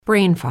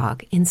Brain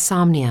fog,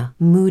 insomnia,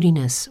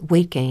 moodiness,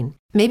 weight gain.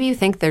 Maybe you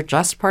think they're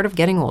just part of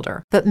getting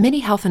older, but MIDI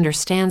Health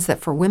understands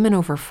that for women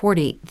over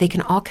 40, they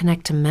can all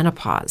connect to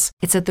menopause.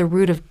 It's at the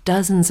root of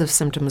dozens of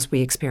symptoms we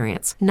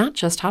experience, not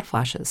just hot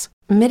flashes.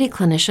 MIDI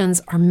clinicians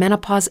are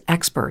menopause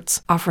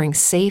experts, offering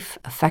safe,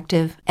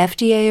 effective,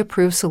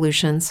 FDA-approved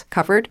solutions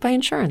covered by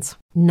insurance.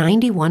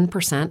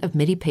 91% of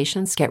MIDI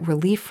patients get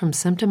relief from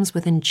symptoms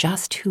within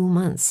just 2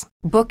 months.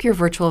 Book your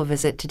virtual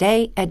visit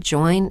today at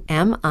joinmidi.com.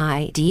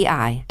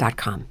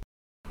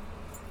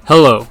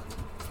 Hello,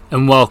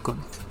 and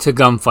welcome to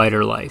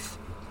Gunfighter Life,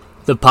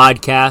 the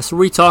podcast where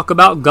we talk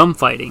about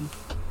gunfighting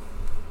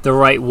the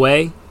right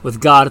way,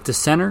 with God at the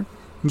center,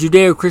 and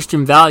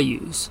Judeo-Christian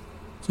values.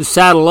 So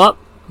saddle up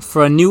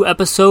for a new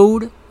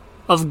episode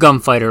of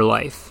Gunfighter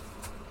Life.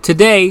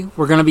 Today,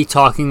 we're going to be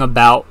talking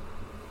about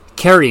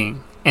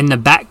carrying in the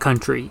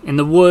backcountry, in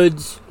the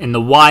woods, in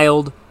the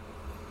wild,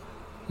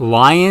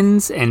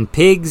 lions and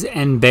pigs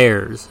and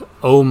bears.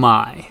 Oh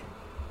my.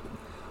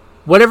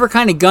 Whatever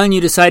kind of gun you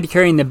decide to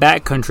carry in the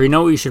backcountry,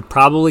 know what you should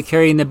probably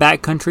carry in the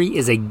backcountry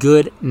is a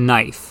good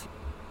knife.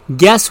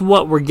 Guess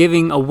what we're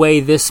giving away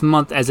this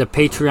month as a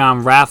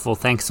Patreon raffle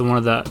thanks to one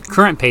of the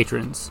current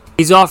patrons.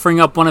 He's offering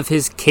up one of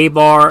his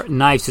Ka-Bar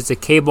knives. It's a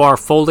Ka-Bar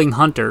folding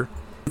hunter.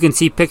 You can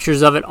see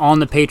pictures of it on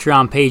the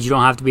Patreon page. You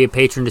don't have to be a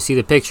patron to see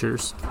the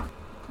pictures.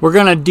 We're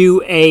going to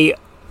do a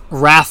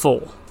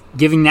raffle,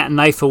 giving that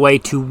knife away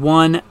to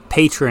one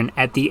patron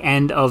at the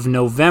end of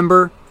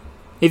November.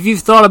 If you've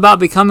thought about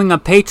becoming a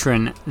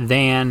patron,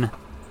 then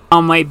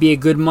now might be a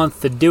good month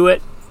to do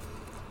it.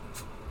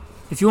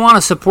 If you want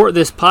to support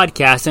this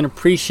podcast and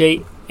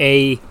appreciate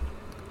a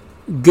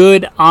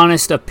good,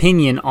 honest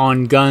opinion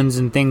on guns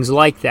and things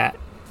like that,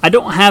 I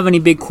don't have any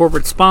big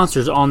corporate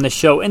sponsors on the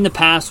show. In the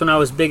past, when I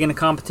was big into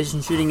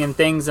competition shooting and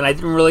things, and I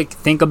didn't really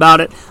think about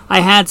it,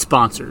 I had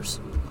sponsors.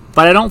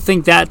 But I don't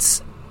think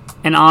that's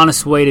an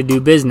honest way to do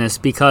business,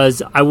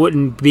 because I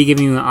wouldn't be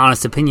giving you an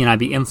honest opinion. I'd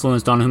be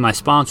influenced on who my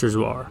sponsors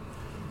were.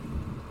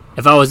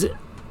 If I was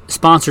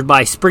sponsored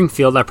by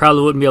Springfield, I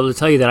probably wouldn't be able to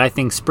tell you that I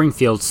think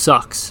Springfield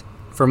sucks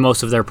for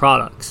most of their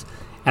products.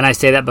 And I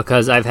say that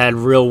because I've had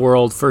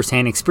real-world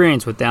first-hand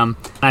experience with them,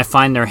 and I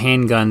find their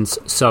handguns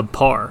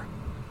subpar.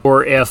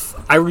 Or if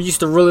I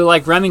used to really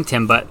like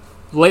Remington, but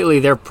lately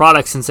their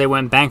products, since they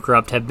went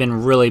bankrupt, have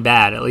been really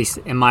bad, at least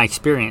in my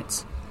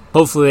experience.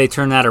 Hopefully they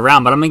turn that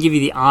around, but I'm going to give you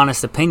the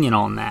honest opinion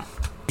on that.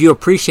 If you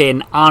appreciate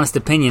an honest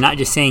opinion, not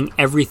just saying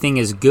everything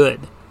is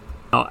good.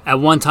 At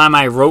one time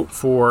I wrote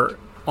for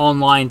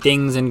online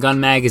things and gun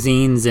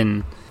magazines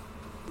and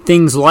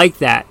things like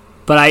that,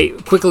 but I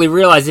quickly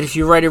realized that if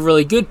you write a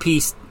really good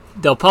piece,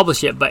 they'll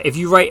publish it. But if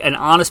you write an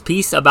honest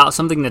piece about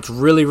something that's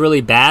really, really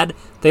bad,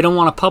 they don't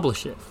want to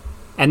publish it.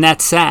 And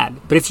that's sad.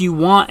 But if you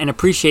want and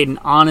appreciate an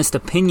honest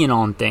opinion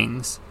on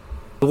things,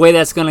 the way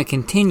that's going to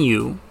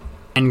continue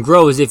and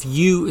grow is if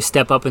you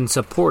step up and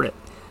support it.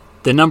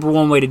 The number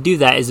one way to do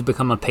that is to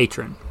become a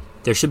patron.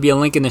 There should be a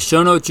link in the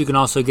show notes. You can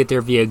also get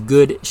there via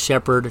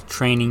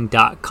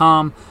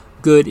goodshepherdtraining.com,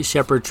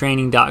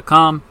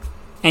 goodshepherdtraining.com,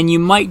 and you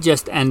might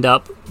just end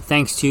up,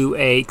 thanks to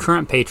a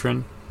current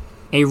patron,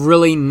 a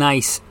really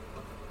nice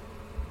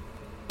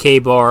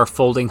Ka-Bar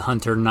folding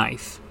hunter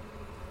knife.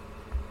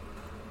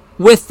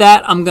 With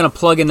that, I'm going to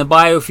plug in the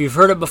bio. If you've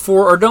heard it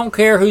before or don't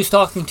care who's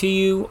talking to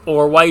you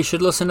or why you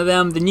should listen to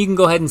them, then you can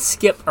go ahead and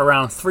skip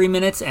around 3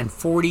 minutes and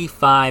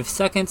 45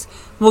 seconds.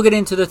 We'll get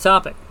into the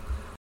topic.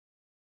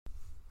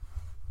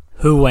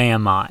 Who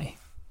am I?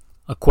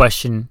 A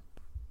question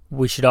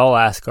we should all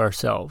ask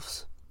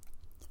ourselves.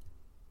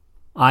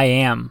 I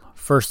am,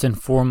 first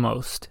and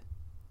foremost,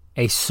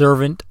 a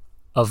servant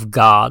of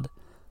God,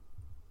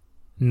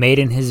 made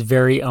in His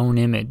very own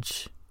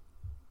image,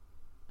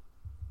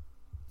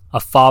 a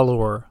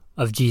follower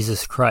of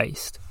Jesus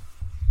Christ,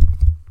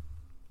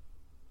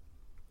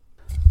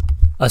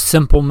 a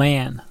simple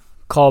man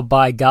called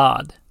by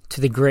God to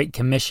the Great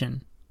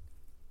Commission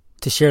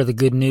to share the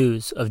good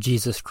news of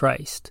Jesus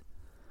Christ.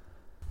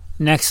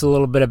 Next, a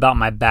little bit about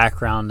my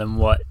background and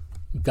what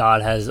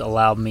God has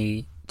allowed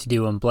me to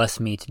do and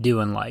blessed me to do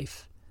in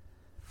life.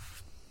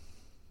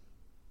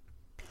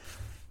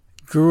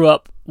 Grew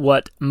up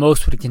what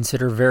most would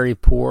consider very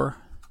poor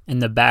in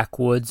the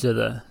backwoods of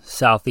the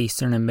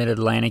southeastern and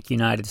mid-Atlantic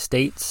United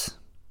States,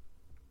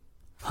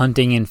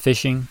 hunting and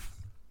fishing.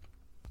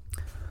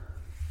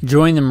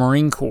 Joined the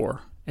Marine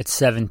Corps at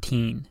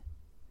 17.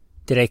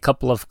 Did a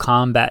couple of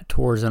combat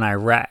tours in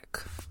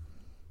Iraq.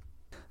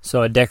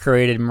 So a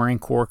decorated Marine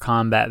Corps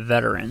combat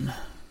veteran.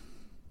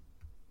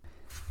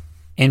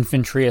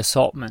 Infantry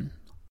assaultman.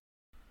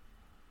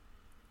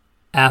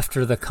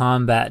 After the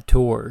combat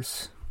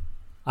tours,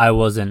 I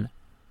was an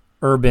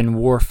urban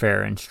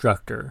warfare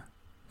instructor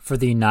for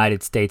the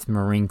United States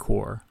Marine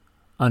Corps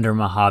under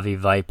Mojave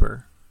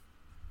Viper.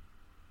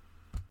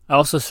 I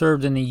also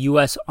served in the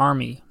U.S.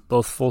 Army,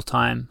 both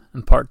full-time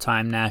and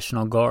part-time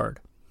National Guard.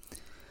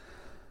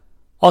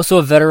 Also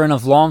a veteran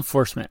of law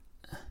enforcement.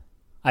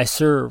 I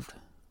served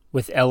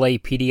with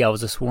LAPD. I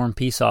was a sworn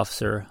peace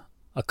officer,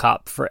 a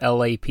cop for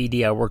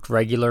LAPD. I worked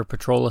regular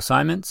patrol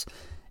assignments,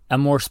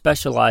 and more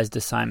specialized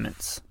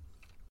assignments.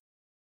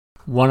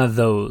 One of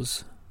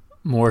those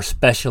more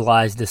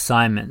specialized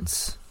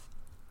assignments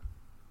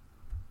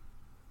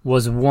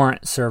was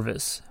warrant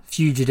service,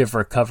 fugitive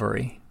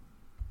recovery.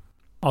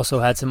 Also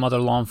had some other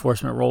law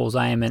enforcement roles.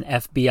 I am an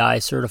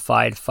FBI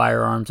certified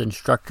firearms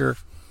instructor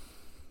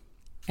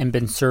and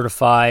been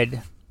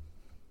certified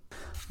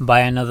by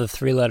another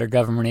 3-letter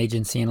government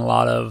agency in a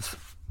lot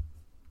of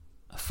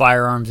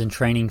firearms and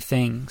training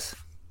things.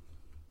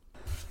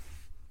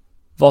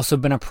 I've also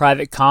been a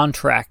private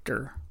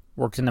contractor,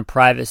 worked in the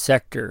private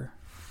sector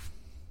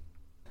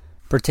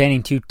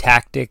pertaining to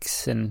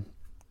tactics and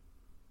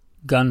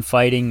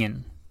gunfighting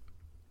and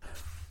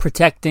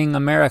protecting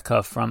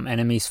America from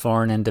enemies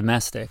foreign and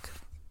domestic.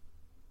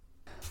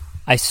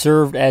 I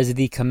served as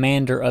the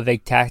commander of a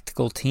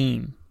tactical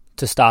team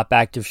to stop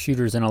active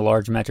shooters in a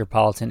large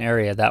metropolitan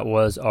area. That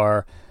was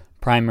our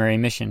primary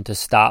mission, to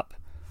stop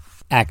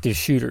active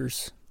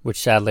shooters, which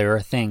sadly are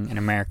a thing in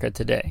America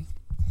today.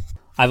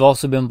 I've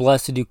also been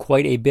blessed to do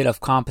quite a bit of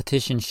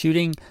competition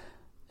shooting.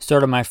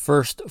 Started my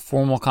first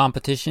formal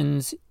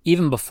competitions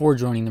even before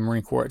joining the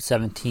Marine Corps at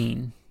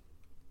 17.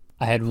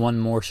 I had won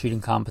more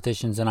shooting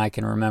competitions than I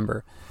can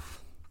remember.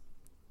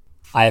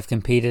 I have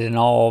competed in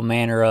all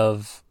manner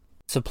of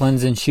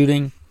disciplines in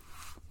shooting.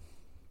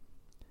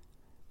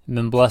 I've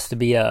been blessed to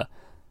be a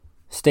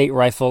state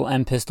rifle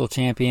and pistol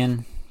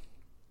champion,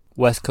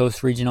 West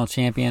Coast regional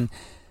champion.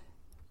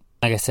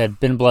 Like I said,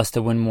 been blessed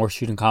to win more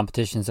shooting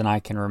competitions than I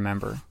can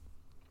remember.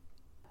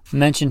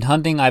 Mentioned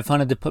hunting. I've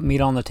hunted to put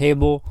meat on the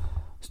table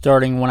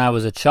starting when I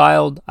was a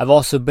child. I've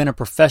also been a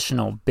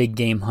professional big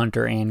game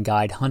hunter and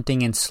guide,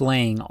 hunting and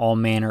slaying all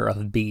manner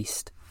of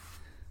beast.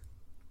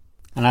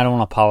 And I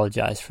don't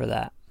apologize for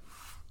that.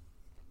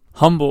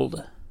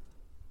 Humbled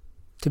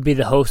to be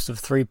the host of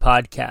 3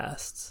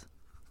 podcasts: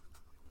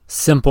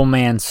 Simple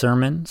Man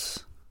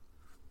Sermons,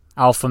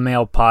 Alpha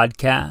Male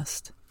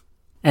Podcast,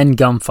 and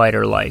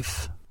Gunfighter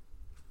Life.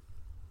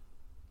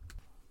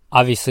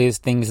 Obviously, as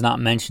things not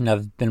mentioned,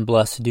 I've been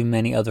blessed to do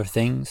many other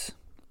things.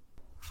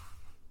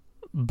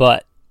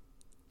 But,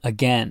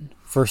 again,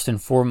 first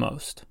and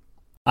foremost,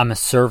 I'm a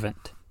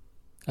servant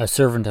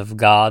of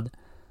God,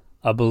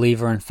 a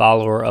believer and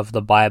follower of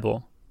the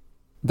Bible,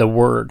 the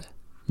Word,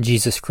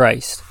 Jesus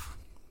Christ.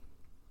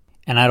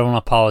 And I don't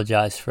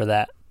apologize for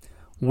that.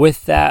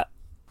 With that,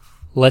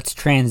 let's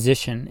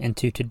transition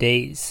into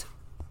today's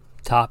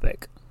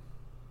topic.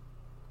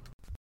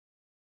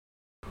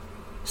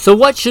 So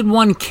what should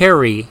one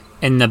carry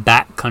in the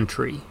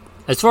backcountry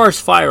as far as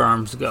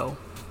firearms go?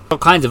 All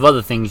kinds of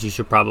other things you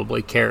should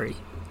probably carry.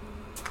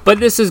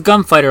 But this is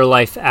gunfighter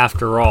life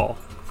after all.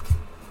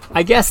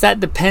 I guess that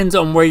depends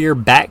on where your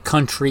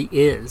backcountry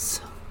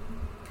is.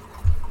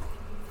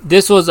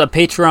 This was a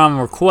Patreon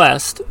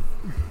request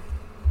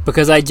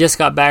because I just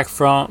got back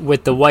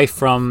with the wife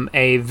from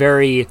a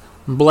very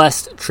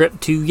blessed trip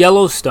to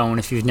Yellowstone.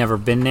 If you've never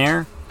been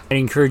there, I'd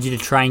encourage you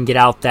to try and get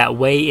out that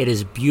way. It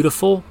is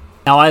beautiful.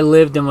 Now, I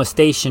lived and was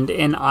stationed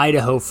in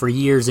Idaho for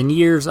years and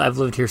years. I've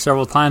lived here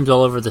several times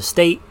all over the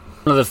state.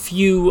 One of the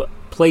few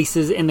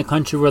places in the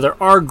country where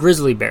there are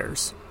grizzly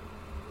bears.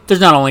 There's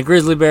not only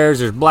grizzly bears,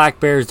 there's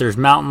black bears, there's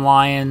mountain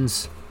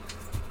lions,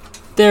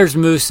 there's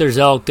moose, there's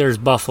elk, there's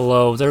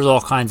buffalo, there's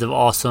all kinds of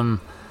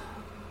awesome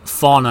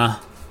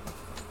fauna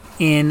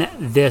in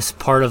this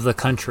part of the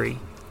country.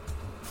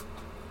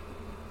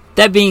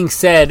 That being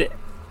said,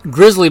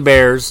 grizzly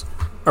bears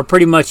are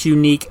pretty much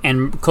unique,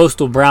 and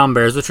coastal brown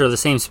bears, which are the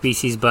same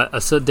species but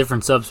a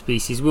different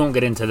subspecies, we won't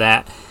get into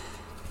that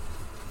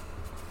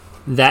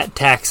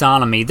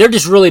taxonomy. They're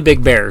just really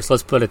big bears,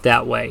 let's put it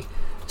that way.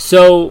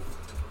 So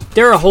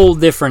they're a whole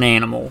different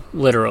animal,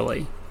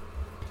 literally.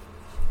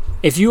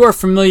 If you are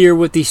familiar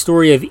with the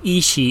story of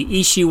Ishi,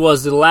 Ishi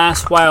was the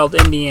last wild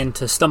Indian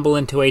to stumble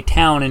into a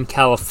town in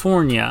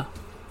California.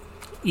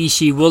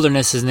 Ishi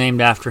Wilderness is named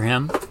after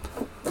him.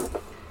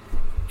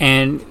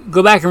 And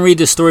go back and read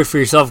this story for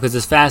yourself because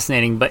it's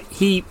fascinating. But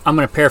I'm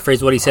going to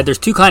paraphrase what he said. There's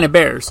 2 kinds of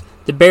bears.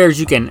 The bears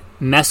you can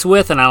mess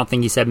with, and I don't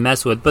think he said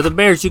mess with, but the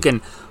bears you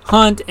can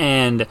hunt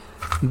and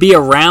be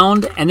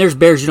around, and there's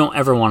bears you don't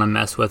ever want to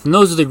mess with, and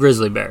those are the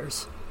grizzly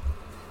bears.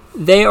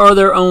 They are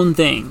their own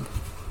thing.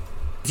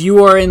 If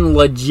you are in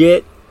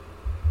legit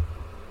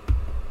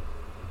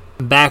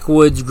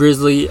backwoods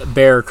grizzly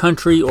bear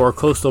country or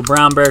coastal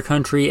brown bear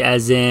country,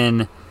 as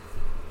in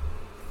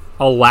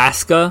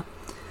Alaska,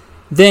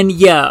 then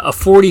yeah, a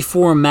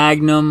 44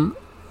 Magnum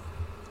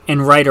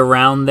and right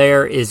around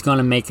there is going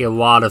to make a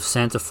lot of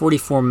sense. A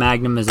 44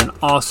 Magnum is an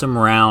awesome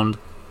round.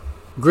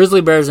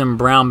 Grizzly bears and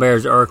brown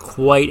bears are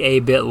quite a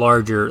bit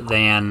larger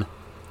than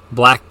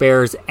black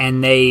bears,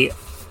 and they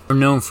are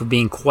known for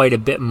being quite a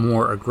bit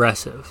more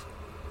aggressive.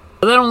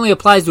 But that only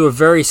applies to a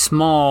very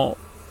small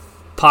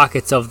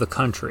pockets of the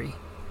country.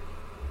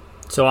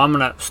 So I'm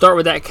going to start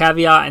with that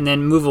caveat and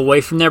then move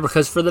away from there,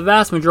 because for the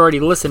vast majority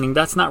listening,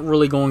 that's not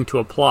really going to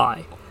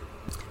apply.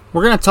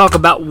 We're going to talk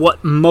about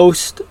what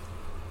most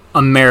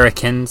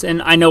Americans,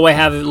 and I know I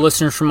have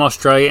listeners from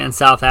Australia and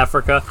South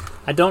Africa.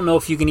 I don't know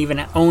if you can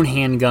even own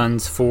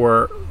handguns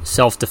for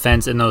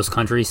self-defense in those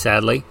countries,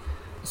 sadly.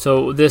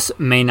 so this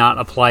may not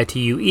apply to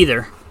you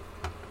either.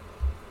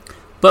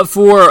 But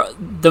for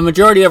the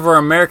majority of our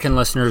American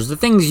listeners, the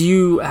things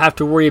you have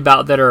to worry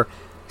about that are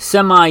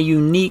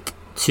semi-unique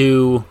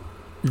to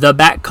the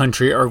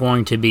backcountry are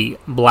going to be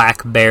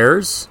black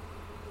bears,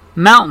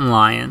 mountain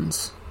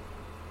lions,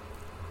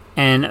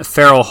 and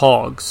feral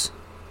hogs.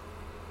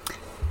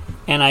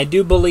 And I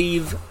do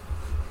believe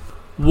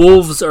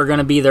wolves are going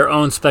to be their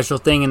own special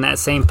thing in that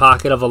same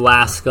pocket of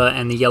Alaska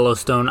and the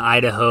Yellowstone,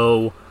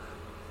 Idaho,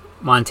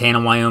 Montana,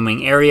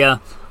 Wyoming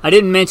area. I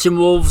didn't mention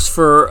wolves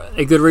for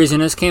a good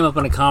reason. This came up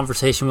in a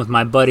conversation with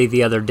my buddy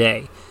the other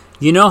day.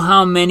 You know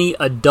how many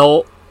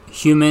adult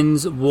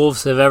humans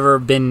wolves have ever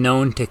been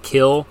known to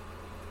kill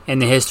in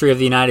the history of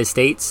the United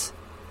States?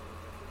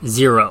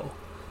 0.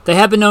 They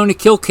have been known to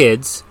kill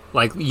kids,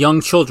 like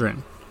young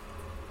children.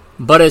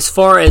 But as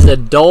far as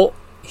adult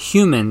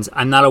humans,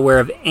 I'm not aware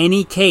of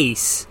any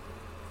case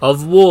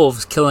of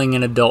wolves killing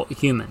an adult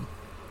human.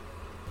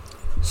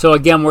 So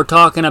again, we're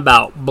talking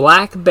about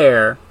black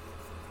bear,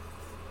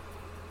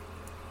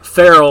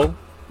 feral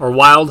or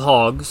wild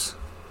hogs,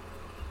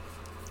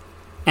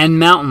 and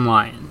mountain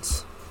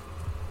lions.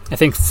 I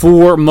think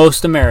for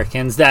most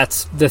Americans,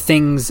 that's the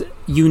things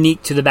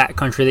unique to the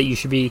backcountry that you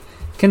should be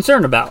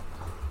concerned about.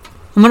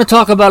 I'm going to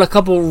talk about a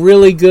couple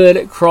really good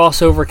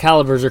crossover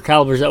calibers, or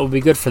calibers that will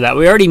be good for that.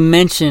 We already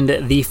mentioned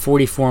the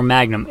 .44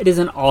 Magnum. It is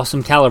an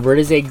awesome caliber. It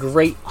is a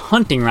great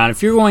hunting round.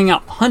 If you're going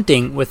out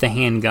hunting with a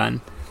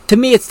handgun, to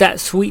me it's that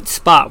sweet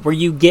spot where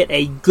you get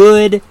a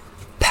good,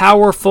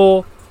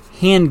 powerful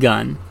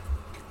handgun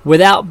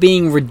without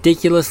being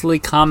ridiculously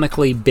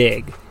comically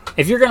big.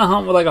 If you're going to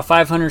hunt with like a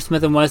 500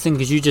 Smith & Wesson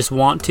because you just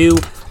want to,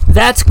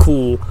 that's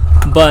cool,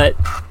 but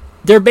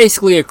they're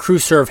basically a crew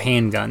serve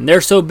handgun.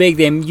 They're so big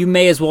you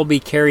may as well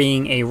be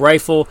carrying a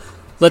rifle.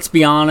 Let's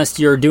be honest,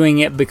 you're doing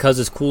it because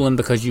it's cool and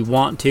because you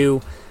want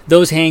to.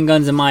 Those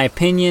handguns, in my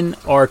opinion,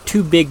 are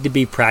too big to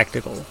be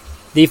practical.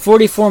 The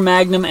 .44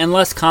 Magnum, and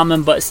less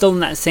common but still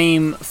in that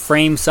same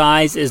frame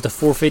size, is the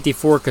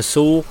 .454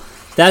 Casull.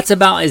 That's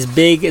about as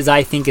big as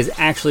I think is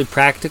actually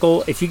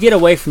practical. If you get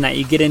away from that,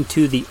 you get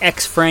into the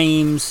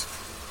X-frames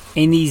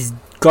and these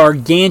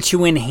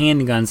gargantuan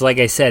handguns. Like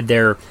I said,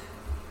 they're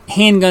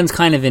handguns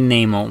kind of in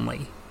name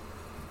only.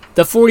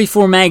 The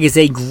 .44 Mag is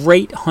a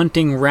great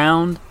hunting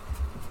round.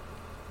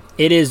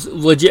 It is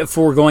legit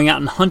for going out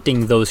and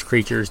hunting those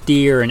creatures,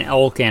 deer and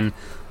elk and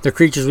the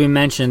creatures we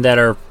mentioned that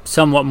are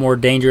somewhat more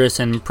dangerous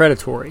and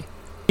predatory.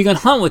 If you can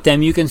hunt with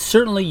them, you can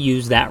certainly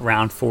use that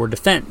round for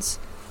defense.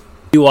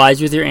 Be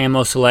wise with your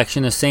ammo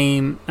selection, the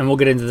same, and we'll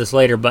get into this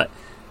later, but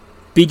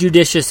be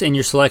judicious in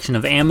your selection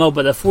of ammo,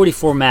 but the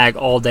 .44 Mag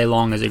all day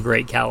long is a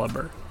great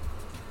caliber.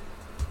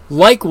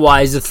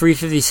 Likewise, the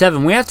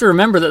 .357. We have to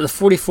remember that the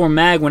 .44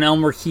 Mag, when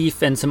Elmer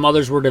Keefe and some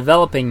others were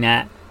developing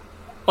that,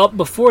 up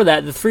before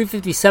that, the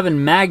 .357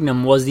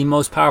 Magnum was the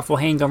most powerful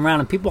handgun round,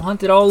 and people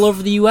hunted all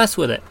over the U.S.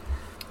 with it.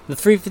 The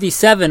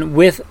 .357,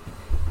 with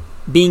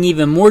being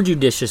even more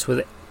judicious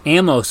with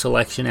ammo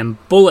selection and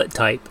bullet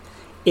type,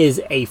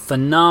 is a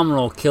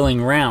phenomenal killing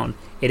round.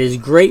 It is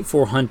great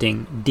for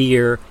hunting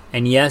deer,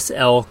 and yes,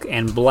 elk,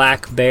 and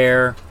black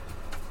bear,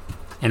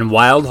 and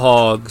wild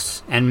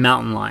hogs, and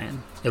mountain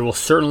lion. It will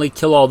certainly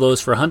kill all those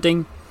for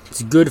hunting.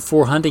 It's good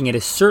for hunting. It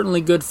is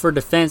certainly good for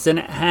defense, and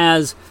it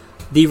has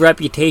the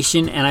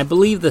reputation and I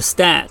believe the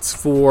stats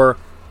for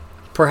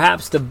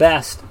perhaps the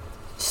best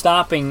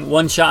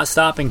one-shot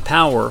stopping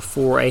power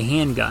for a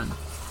handgun.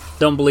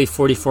 Don't believe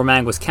 .44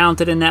 Mag was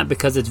counted in that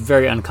because it's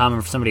very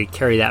uncommon for somebody to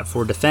carry that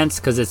for defense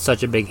because it's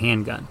such a big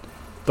handgun.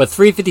 But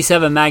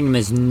 .357 Magnum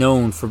is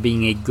known for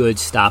being a good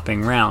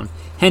stopping round.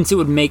 Hence, it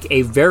would make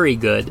a very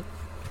good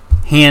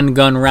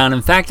handgun round.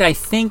 In fact, I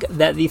think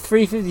that the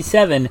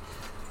 .357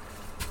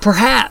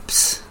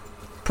 perhaps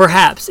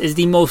is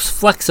the most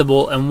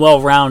flexible and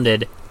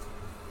well-rounded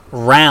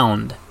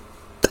round.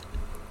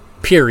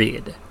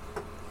 Period.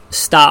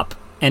 Stop.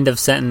 End of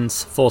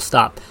sentence. Full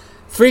stop.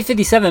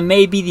 .357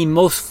 may be the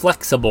most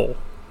flexible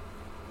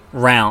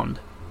round.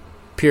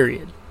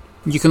 Period.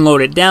 You can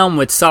load it down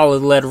with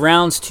solid lead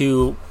rounds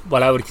to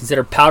what I would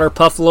consider powder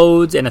puff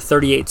loads and a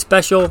 .38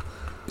 Special,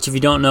 which if you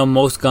don't know,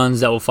 most guns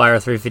that will fire a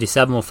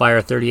 .357 will fire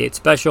a .38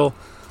 Special.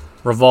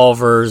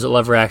 Revolvers,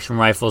 lever action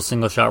rifles,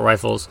 single shot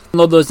rifles.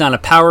 Load those down to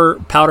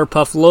powder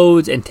puff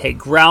loads and take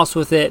grouse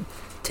with it,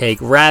 take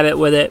rabbit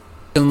with it.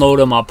 You can load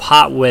them up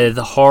hot with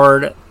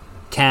hard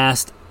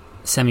cast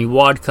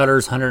semi-wad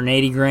cutters,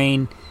 180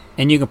 grain.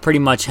 And you can pretty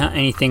much hunt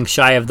anything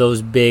shy of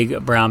those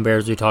big brown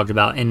bears we talked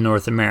about in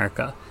North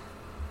America.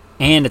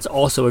 And it's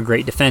also a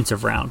great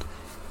defensive round.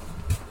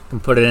 You can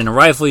put it in a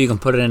rifle, you can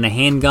put it in a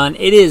handgun.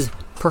 It is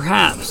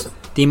perhaps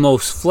the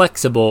most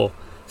flexible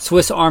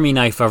Swiss Army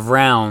knife of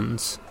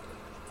rounds.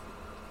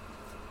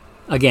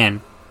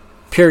 Again,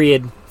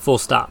 period, full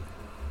stop.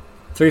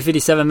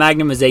 .357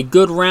 Magnum is a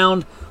good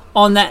round.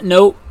 On that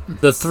note,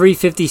 the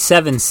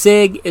 .357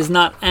 SIG is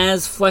not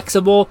as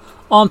flexible.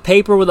 On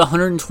paper with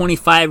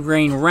 125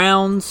 grain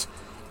rounds,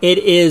 it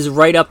is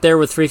right up there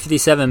with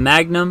 .357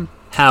 Magnum.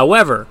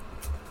 However,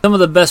 Some of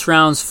the best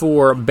rounds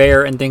for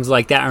bear and things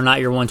like that are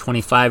not your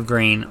 125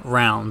 grain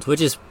rounds,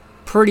 which is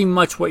pretty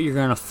much what you're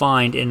going to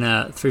find in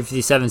a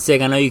 357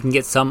 SIG. I know you can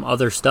get some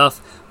other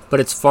stuff, but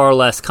it's far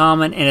less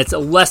common and it's a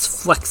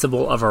less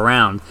flexible of a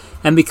round.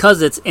 And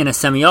because it's in a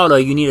semi-auto,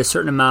 you need a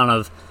certain amount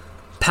of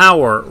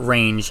power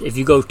range. If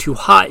you go too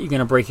hot, you're going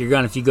to break your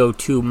gun. If you go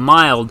too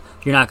mild,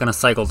 you're not going to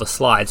cycle the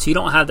slide. So you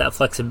don't have that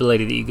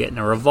flexibility that you get in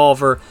a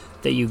revolver,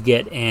 that you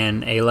get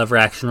in a lever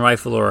action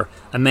rifle or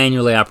a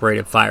manually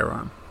operated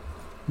firearm.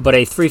 But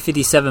a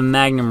 357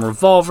 Magnum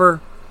revolver,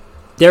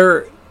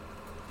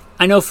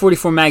 I know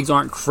 44 mags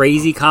aren't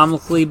crazy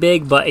comically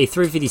big, but a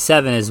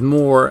 357 is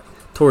more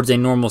towards a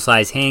normal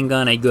size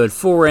handgun, a good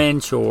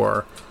 4-inch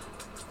or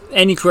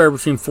anywhere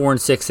between 4 and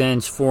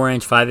 6-inch,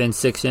 4-inch, 5-inch,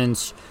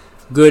 6-inch.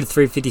 Good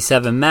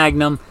 357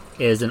 Magnum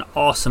is an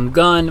awesome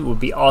gun. It would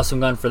be an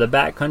awesome gun for the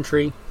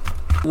backcountry.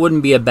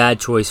 Wouldn't be a bad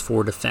choice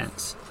for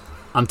defense.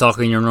 I'm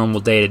talking your normal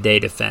day-to-day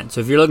defense.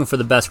 So if you're looking for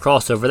the best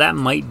crossover, that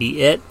might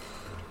be it.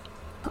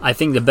 I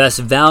think the best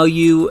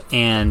value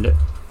and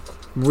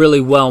really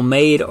well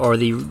made are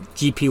the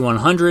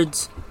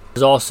GP100s.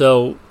 There's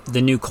also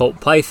the new Colt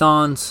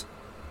Pythons.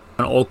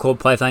 An old Colt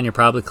Python, you're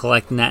probably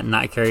collecting that and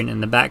not carrying it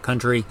in the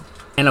backcountry.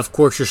 And of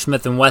course your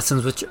Smith &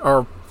 Wessons, which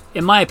are,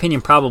 in my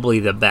opinion,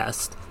 probably the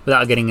best,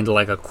 without getting into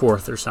like a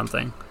Quarth or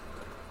something.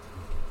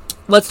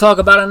 Let's talk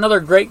about another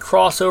great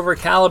crossover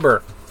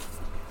caliber.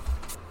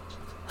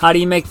 How do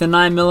you make the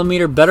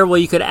 9mm better? Well,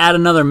 you could add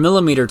another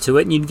millimeter to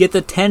it and you'd get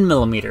the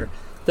 10mm.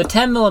 The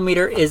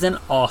 10mm is an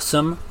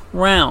awesome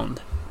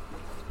round.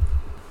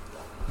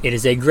 It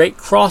is a great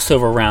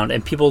crossover round,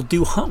 and people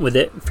do hunt with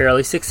it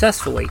fairly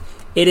successfully.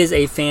 It is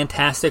a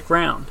fantastic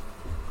round.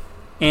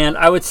 And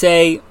I would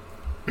say,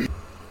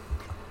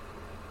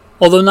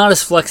 although not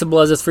as flexible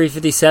as a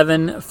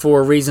 357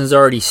 for reasons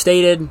already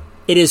stated,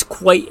 it is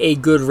quite a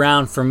good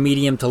round for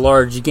medium to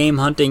large game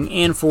hunting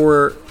and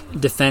for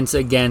defense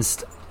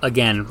against,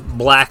 again,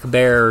 black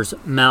bears,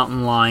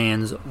 mountain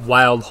lions,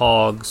 wild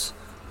hogs.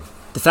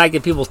 The fact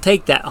that people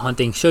take that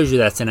hunting shows you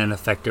that's an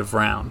effective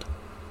round.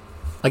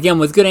 Again,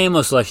 with good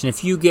ammo selection,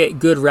 if you get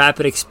good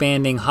rapid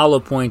expanding hollow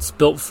points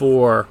built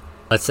for,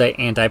 let's say,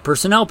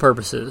 anti-personnel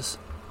purposes,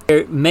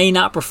 it may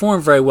not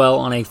perform very well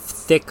on a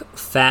thick,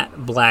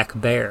 fat black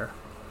bear.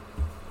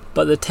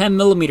 But the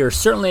 10mm is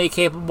certainly a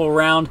capable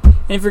round,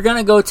 and if you're going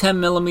to go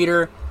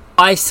 10mm,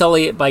 why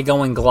sully it by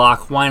going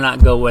Glock? Why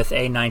not go with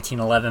a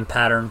 1911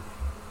 pattern?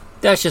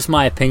 That's just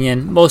my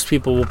opinion. Most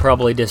people will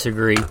probably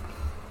disagree.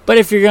 But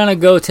if you're going to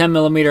go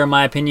 10mm, in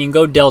my opinion,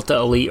 go Delta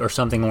Elite or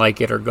something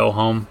like it, or go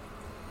home.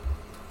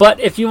 But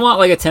if you want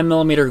like a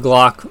 10mm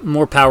Glock,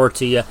 more power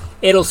to you.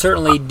 It'll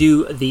certainly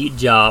do the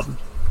job.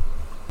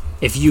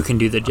 If you can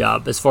do the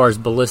job. As far as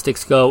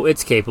ballistics go,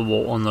 it's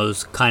capable on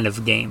those kind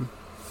of game.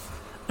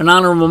 An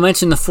honorable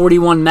mention, the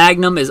 41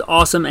 Magnum is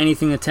awesome.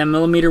 Anything the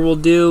 10mm will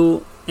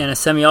do in a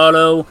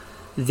semi-auto.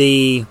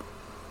 The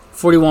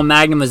 41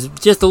 Magnum is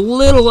just a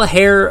little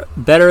hair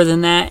better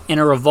than that in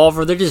a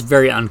revolver. They're just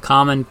very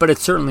uncommon, but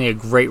it's certainly a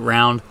great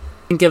round.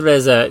 Think of it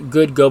as a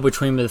good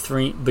go-between the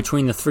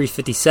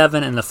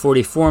 357 and the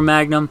 44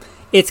 Magnum.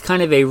 It's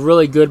kind of a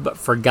really good but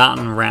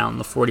forgotten round,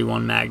 the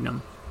 41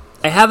 Magnum.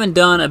 I haven't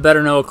done a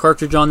Better Know a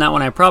cartridge on that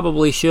one. I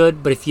probably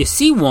should, but if you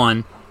see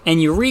one and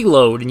you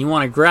reload and you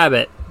want to grab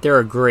it, they're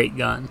a great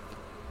gun.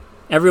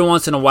 Every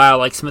once in a while,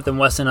 like Smith &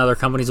 Wesson and other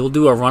companies will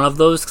do a run of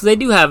those because they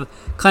do have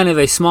kind of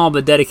a small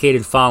but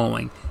dedicated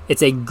following.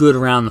 It's a good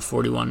round, the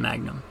 41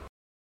 Magnum.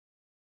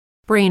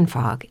 Brain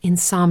fog,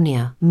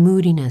 insomnia,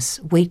 moodiness,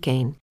 weight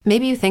gain.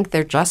 Maybe you think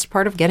they're just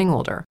part of getting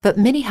older, but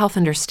MIDI Health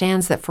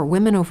understands that for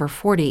women over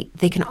 40,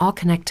 they can all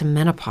connect to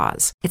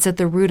menopause. It's at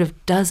the root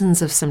of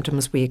dozens of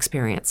symptoms we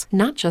experience,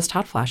 not just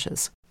hot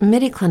flashes.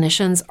 MIDI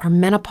clinicians are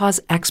menopause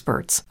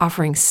experts,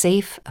 offering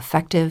safe,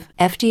 effective,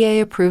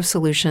 FDA-approved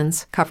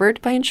solutions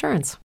covered by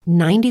insurance.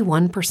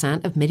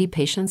 91% of MIDI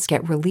patients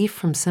get relief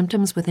from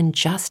symptoms within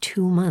just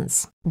 2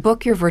 months.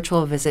 Book your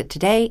virtual visit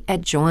today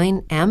at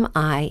joinmidi.com.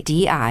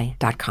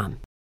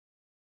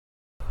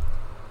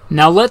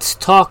 Now let's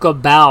talk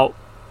about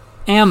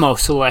ammo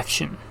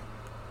selection.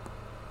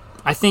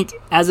 I think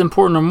as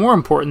important or more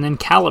important than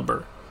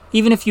caliber.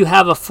 Even if you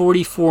have a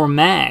 44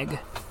 mag,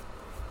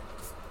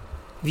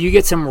 if you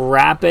get some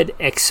rapid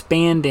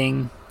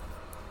expanding,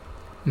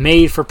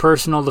 made for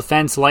personal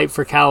defense, light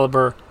for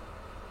caliber,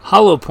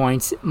 hollow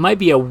points, it might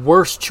be a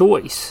worse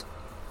choice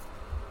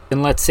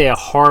than, let's say, a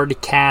hard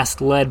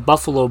cast lead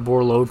buffalo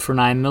bore load for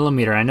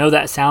 9mm. I know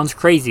that sounds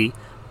crazy,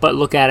 but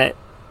look at it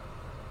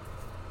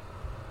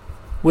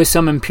with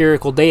some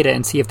empirical data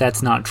and see if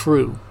that's not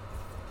true.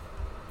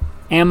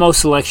 Ammo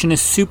selection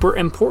is super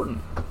important.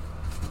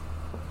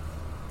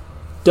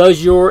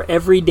 Does your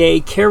everyday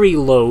carry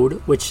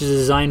load, which is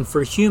designed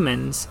for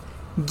humans,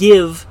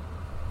 give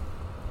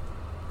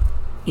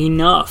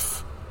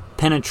enough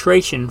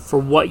penetration for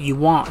what you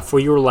want for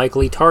your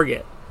likely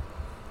target?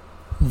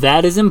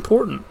 That is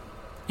important.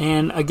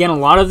 And again, a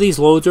lot of these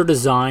loads are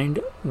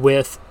designed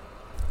with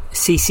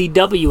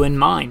CCW in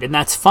mind, and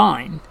that's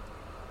fine.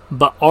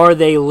 But are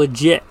they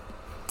legit?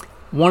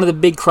 One of the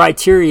big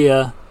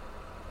criteria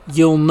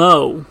you'll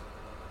know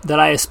that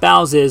I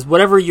espouse is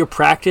whatever your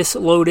practice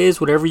load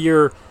is, whatever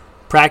you're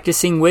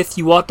practicing with,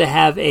 you ought to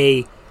have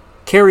a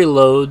carry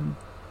load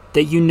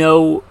that you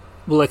know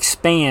will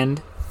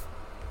expand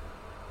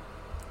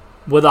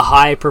with a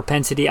high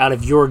propensity out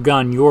of your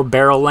gun, your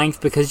barrel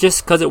length, because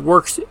just because it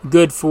works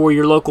good for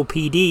your local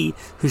PD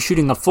who's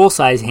shooting a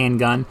full-size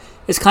handgun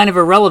is kind of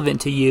irrelevant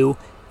to you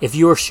if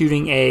you're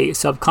shooting a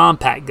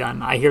subcompact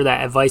gun. I hear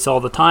that advice all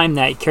the time,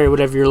 that carry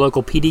whatever your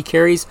local PD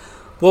carries.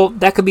 Well,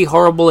 that could be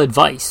horrible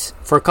advice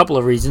for a couple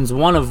of reasons,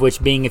 one of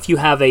which being if you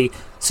have a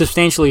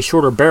substantially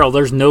shorter barrel,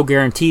 there's no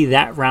guarantee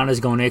that round is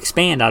going to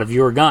expand out of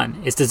your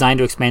gun. It's designed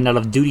to expand out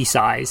of duty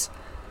size,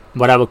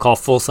 what I would call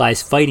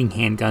full-size fighting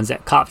handguns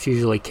that cops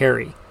usually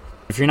carry.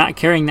 If you're not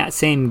carrying that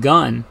same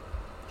gun,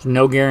 there's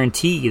no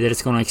guarantee that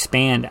it's going to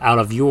expand out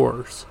of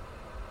yours.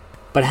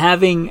 But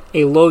having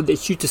a load that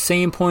shoots the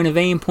same point of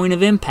aim, point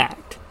of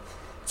impact.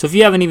 So if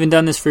you haven't even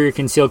done this for your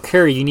concealed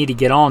carry, you need to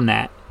get on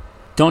that.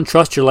 Don't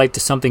trust your life to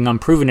something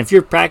unproven. If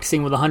you're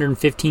practicing with a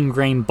 115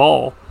 grain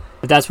ball,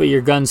 if that's what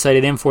your gun's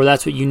sighted in for,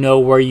 that's what you know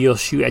where you'll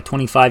shoot at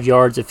 25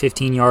 yards, at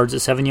 15 yards,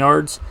 at 7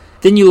 yards,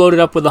 then you load it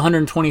up with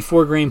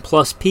 124 grain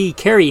plus P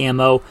carry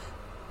ammo,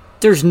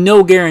 there's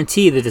no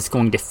guarantee that it's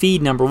going to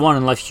feed, number one,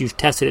 unless you've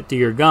tested it through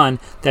your gun,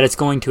 that it's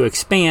going to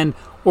expand,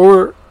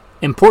 or,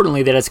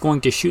 importantly, that it's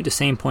going to shoot the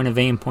same point of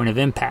aim, point of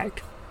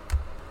impact.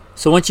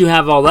 So once you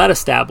have all that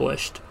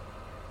established,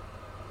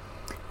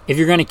 if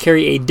you're going to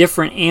carry a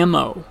different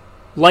ammo,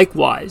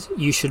 likewise,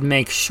 you should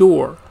make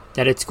sure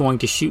that it's going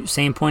to shoot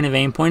same point of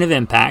aim, point of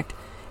impact.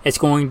 It's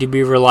going to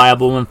be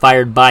reliable when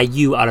fired by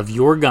you out of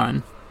your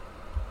gun.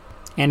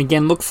 And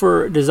again, look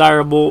for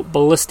desirable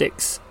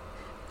ballistics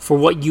for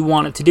what you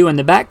want it to do. And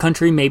the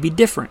backcountry may be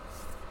different.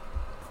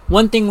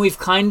 One thing we've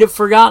kind of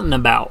forgotten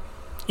about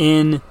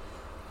in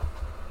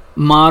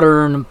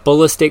modern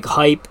ballistic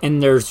hype,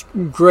 and there's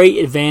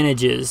great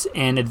advantages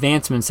and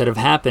advancements that have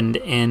happened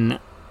in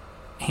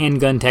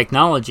handgun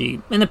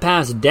technology in the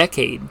past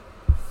decade,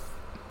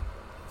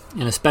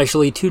 and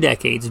especially 2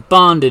 decades,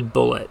 bonded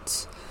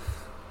bullets,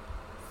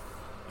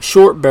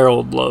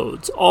 short-barreled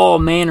loads, all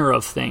manner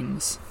of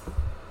things.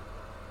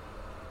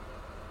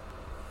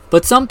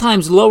 But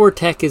sometimes lower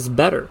tech is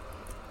better.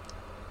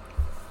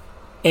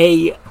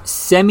 A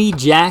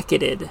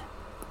semi-jacketed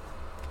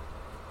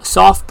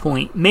soft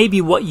point may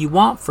be what you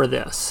want for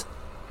this.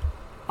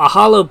 A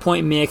hollow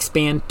point may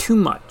expand too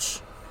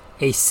much.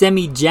 A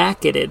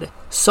semi-jacketed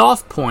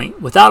soft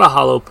point without a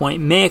hollow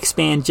point may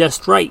expand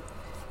just right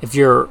if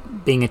you're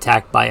being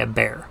attacked by a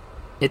bear.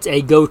 It's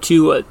a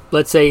go-to,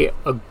 let's say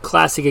a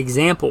classic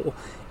example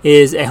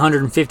is a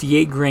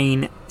 158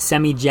 grain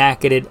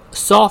semi-jacketed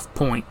soft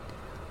point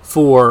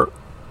for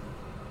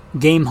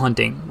game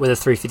hunting with a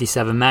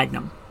 357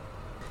 Magnum.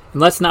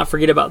 And let's not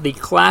forget about the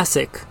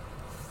classic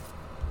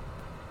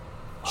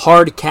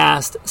hard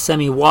cast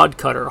semi-wad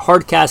cutter.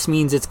 Hard cast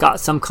means it's got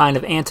some kind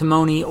of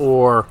antimony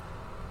or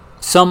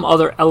some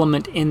other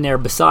element in there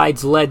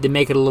besides lead to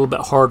make it a little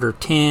bit harder.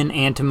 Tin,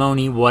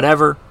 antimony,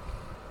 whatever.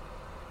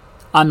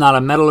 I'm not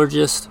a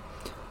metallurgist,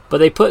 but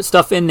they put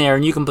stuff in there,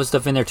 and you can put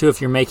stuff in there too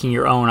if you're making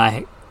your own.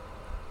 I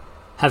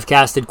have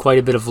casted quite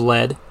a bit of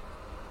lead.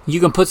 You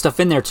can put stuff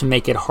in there to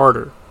make it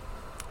harder.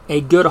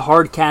 A good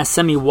hard cast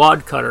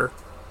semi-wad cutter,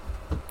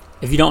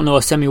 if you don't know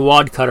a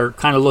semi-wad cutter,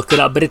 kind of look it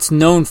up, but it's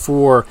known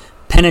for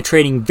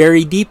penetrating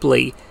very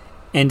deeply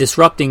and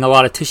disrupting a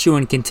lot of tissue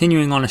and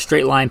continuing on a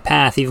straight line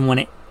path even when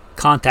it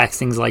contacts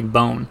things like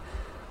bone.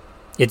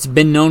 It's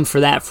been known for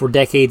that for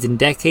decades and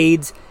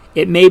decades.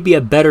 It may be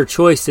a better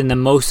choice than the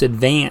most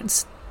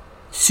advanced,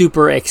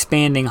 super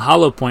expanding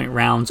hollow point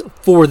rounds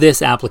for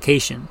this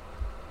application.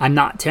 I'm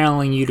not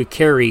telling you to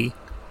carry,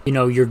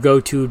 your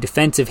go-to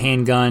defensive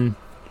handgun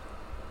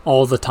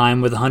all the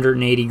time with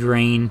 180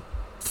 grain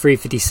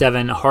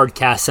 357 hard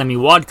cast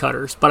semi-wad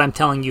cutters, but I'm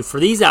telling you for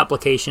these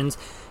applications,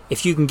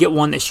 if you can get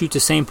one that shoots the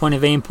same point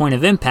of aim, point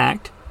of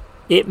impact,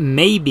 it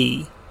may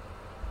be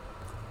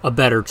a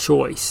better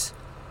choice.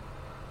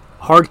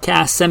 Hard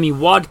cast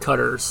semi-wad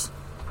cutters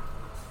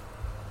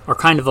are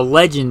kind of a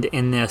legend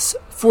in this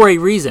for a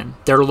reason.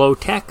 They're low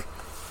tech,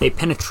 they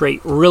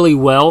penetrate really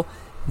well,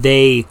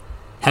 they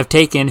have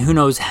taken who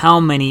knows how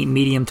many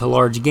medium to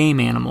large game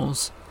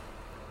animals.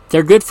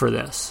 They're good for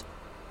this.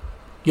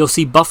 You'll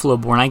see Buffalo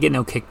Boar, and I get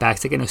no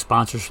kickbacks, I get no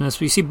sponsors from this,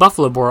 but you see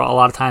Buffalo Boar a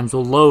lot of times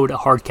will load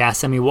hard cast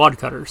semi-wad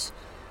cutters.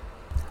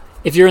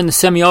 If you're in the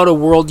semi-auto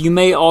world, you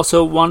may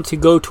also want to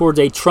go towards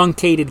a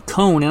truncated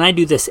cone, and I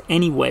do this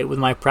anyway with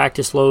my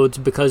practice loads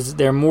because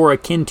they're more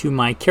akin to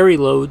my carry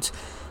loads,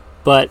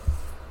 but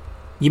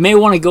you may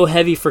want to go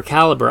heavy for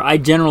caliber. I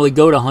generally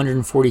go to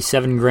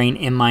 147 grain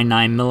in my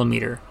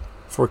 9mm.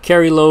 For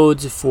carry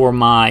loads, for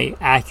my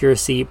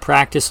accuracy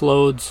practice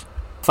loads,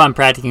 if I'm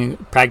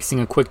practicing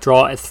a quick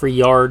draw at 3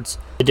 yards,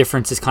 the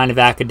difference is kind of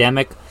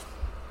academic,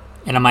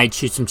 and I might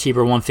shoot some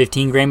cheaper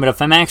 115 grain, but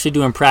if I'm actually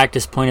doing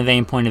practice point of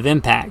aim, point of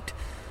impact,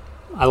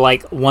 I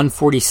like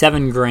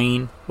 147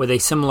 grain with a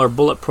similar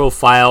bullet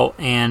profile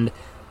and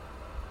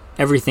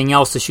everything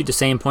else to shoot the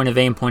same point of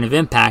aim, point of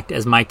impact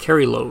as my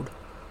carry load.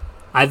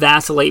 I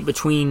vacillate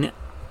between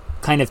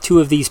kind of two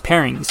of these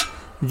pairings.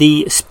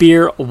 The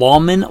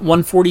Speer-Lallman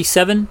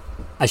 147,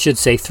 I should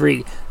say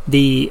three.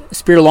 The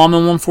Speer-Lallman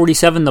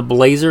 147, the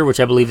Blazer, which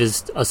I believe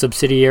is a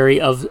subsidiary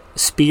of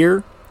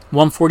Speer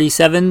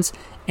 147s,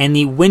 and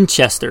the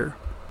Winchester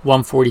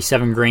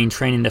 147 grain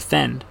Train and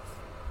Defend.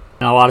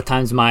 And a lot of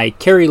times my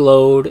carry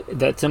load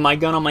that's in my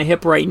gun on my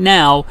hip right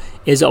now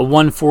is a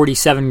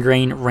 147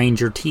 grain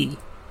Ranger T.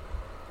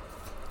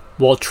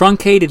 While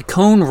truncated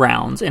cone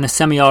rounds in a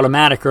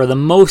semi-automatic are the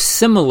most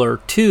similar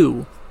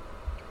to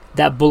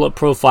that bullet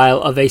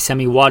profile of a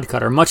semi-wad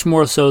cutter, much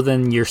more so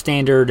than your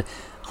standard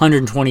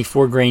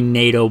 124 grain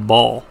NATO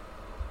ball.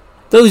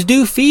 Those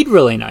do feed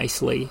really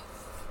nicely.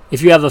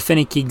 If you have a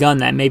finicky gun,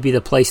 that may be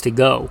the place to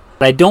go.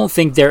 But I don't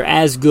think they're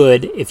as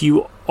good if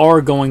you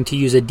are going to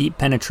use a deep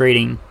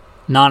penetrating,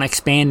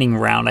 non-expanding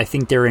round. I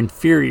think they're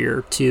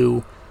inferior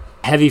to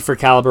heavy for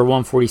caliber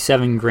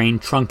 147 grain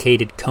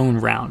truncated cone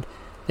round.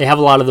 They have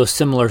a lot of those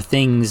similar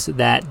things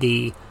that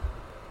the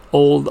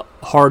old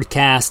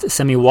hard-cast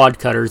semi-wad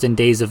cutters in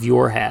days of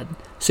yore had.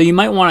 So you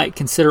might want to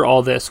consider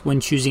all this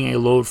when choosing a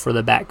load for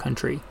the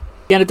backcountry.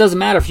 And it doesn't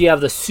matter if you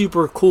have the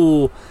super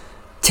cool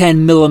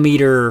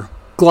 10mm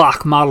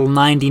Glock Model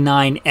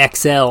 99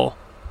 XL.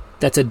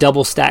 That's a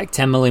double-stack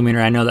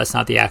 10mm. I know that's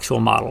not the actual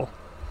model.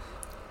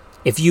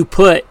 If you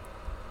put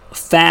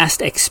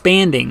fast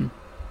expanding,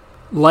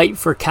 light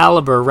for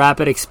caliber,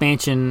 rapid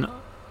expansion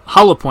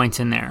hollow points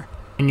in there,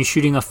 and you're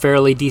shooting a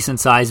fairly decent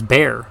sized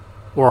bear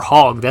or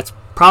hog, that's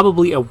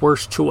probably a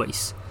worse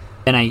choice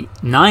than a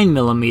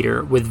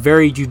 9mm with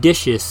very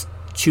judicious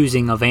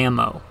choosing of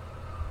ammo.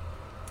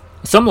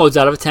 Some loads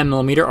out of a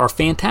 10mm are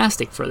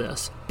fantastic for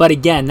this, but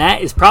again,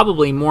 that is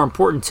probably more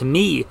important to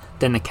me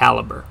than the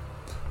caliber.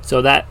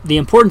 So that the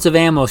importance of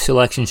ammo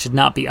selection should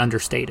not be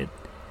understated.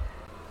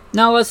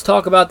 Now let's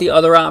talk about the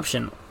other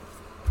option.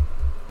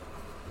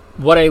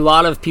 What a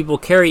lot of people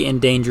carry in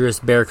dangerous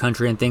bear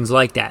country and things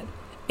like that.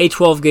 A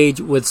 12 gauge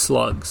with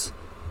slugs.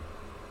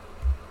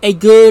 A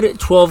good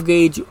 12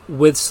 gauge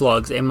with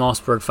slugs, a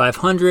Mossberg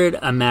 500,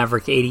 a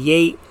Maverick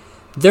 88.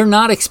 They're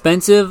not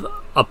expensive.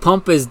 A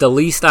pump is the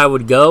least I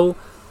would go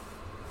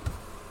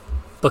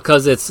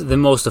because it's the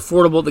most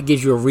affordable that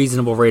gives you a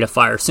reasonable rate of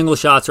fire. Single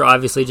shots are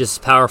obviously just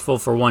as powerful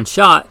for one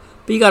shot,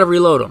 but you got to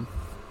reload them.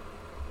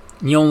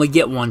 You only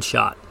get one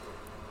shot.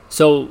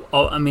 So,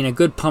 I mean, a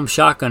good pump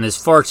shotgun is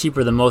far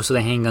cheaper than most of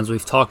the handguns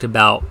we've talked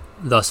about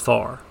thus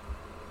far.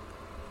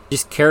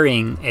 Just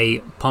carrying a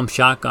pump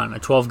shotgun, a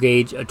 12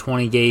 gauge, a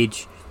 20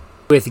 gauge,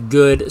 with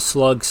good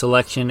slug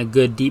selection, a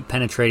good deep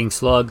penetrating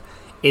slug,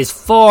 is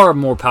far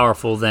more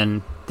powerful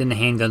than the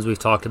handguns we've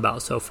talked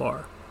about so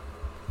far.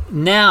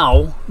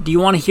 Now, do you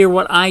want to hear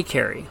what I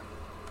carry?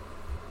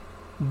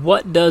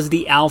 What does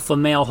the alpha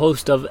male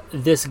host of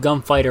this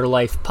Gunfighter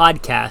Life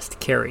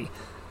podcast carry?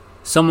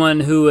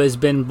 Someone who has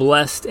been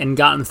blessed and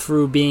gotten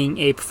through being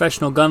a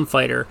professional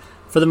gunfighter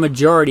for the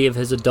majority of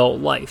his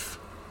adult life.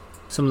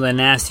 Some of the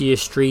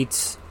nastiest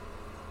streets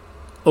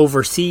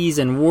overseas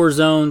and war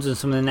zones, and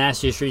some of the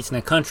nastiest streets in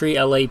the country,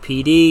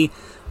 LAPD.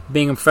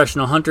 Being a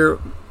professional hunter,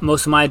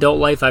 most of my adult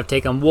life I've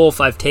taken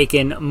wolf, I've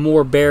taken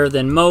more bear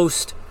than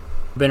most.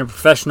 I've been a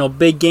professional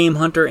big game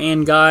hunter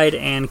and guide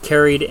and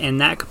carried in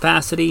that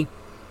capacity.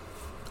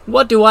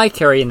 What do I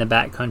carry in the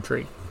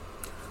backcountry?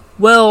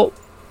 Well,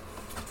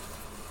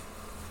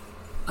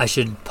 I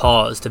should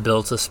pause to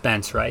build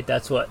suspense, right?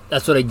 That's what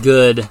a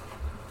good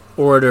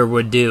orator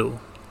would do.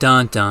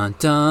 Dun dun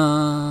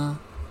dun.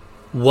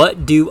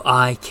 What do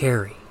I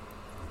carry?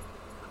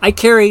 I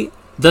carry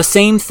the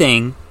same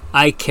thing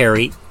I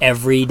carry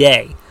every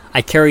day.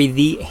 I carry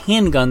the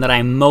handgun that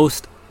I'm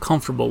most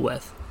comfortable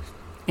with.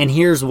 And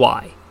here's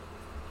why.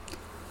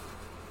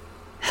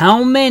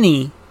 How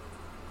many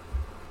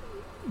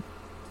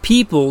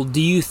people do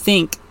you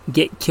think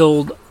get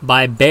killed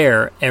by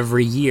bear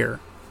every year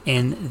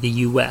in the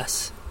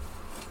U.S.?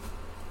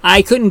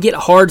 I couldn't get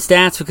hard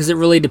stats because it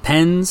really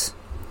depends.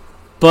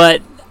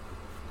 But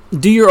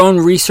do your own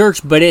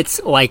research, but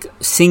it's like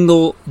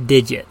single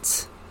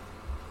digits.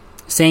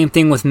 Same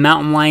thing with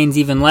mountain lions,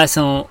 even less.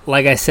 And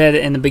like I said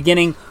in the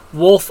beginning,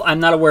 wolf, I'm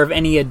not aware of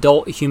any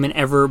adult human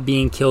ever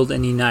being killed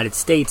in the United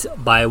States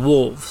by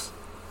wolves.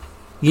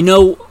 You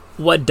know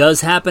what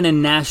does happen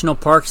in national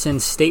parks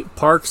and state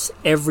parks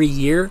every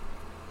year?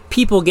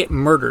 People get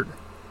murdered.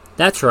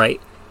 That's right.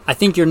 I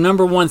think your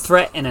number one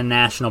threat in a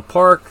national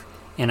park,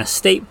 in a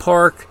state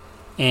park,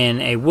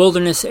 in a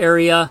wilderness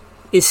area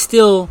is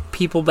still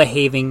people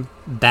behaving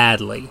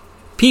badly.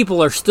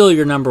 People are still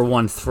your number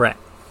one threat.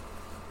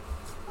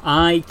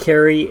 I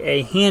carry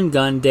a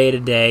handgun day to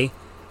day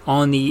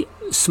on the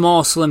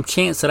small, slim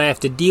chance that I have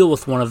to deal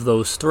with one of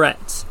those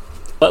threats.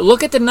 But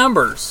look at the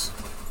numbers.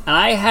 And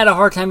I had a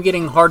hard time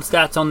getting hard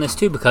stats on this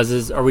too,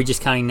 because are we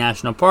just counting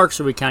national parks?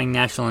 Are we counting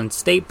national and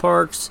state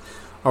parks?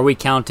 Are we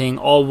counting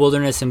all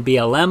wilderness and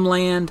BLM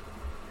land?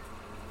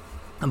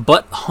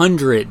 But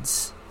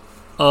hundreds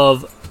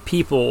of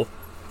people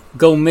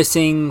go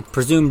missing,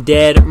 presumed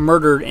dead,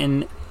 murdered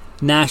in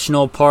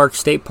national parks,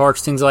 state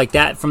parks, things like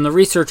that. From the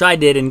research I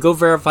did, and go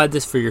verify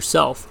this for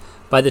yourself,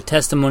 by the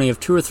testimony of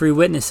 2 or 3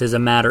 witnesses a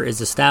matter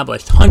is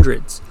established.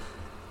 Hundreds.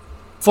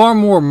 Far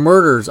more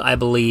murders, I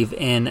believe,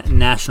 in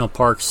national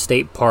parks,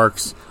 state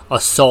parks,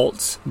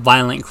 assaults,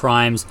 violent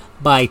crimes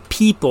by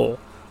people.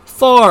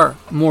 Far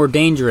more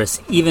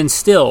dangerous, even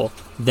still,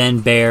 than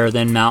bear,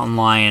 than mountain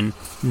lion,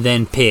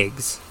 than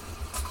pigs.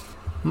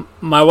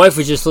 My wife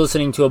was just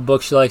listening to a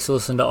book. She likes to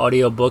listen to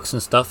audiobooks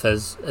and stuff,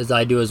 as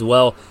I do as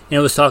well. And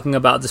it was talking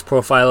about this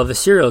profile of a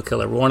serial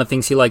killer. One of the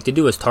things he liked to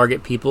do is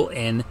target people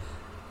in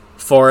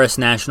forests,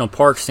 national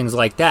parks, things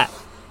like that.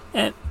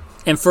 And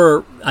if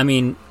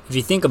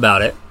you think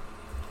about it,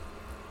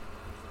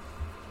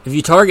 if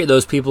you target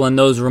those people in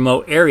those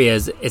remote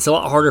areas, it's a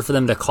lot harder for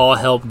them to call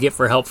help, get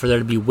for help, for there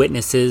to be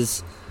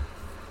witnesses.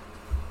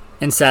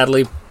 And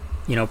sadly,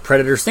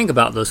 predators think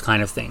about those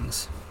kind of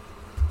things.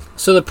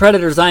 So the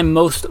predators I'm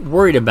most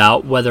worried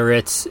about, whether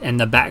it's in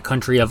the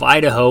backcountry of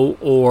Idaho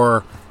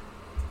or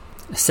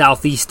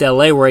southeast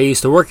LA where I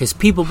used to work, is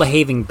people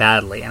behaving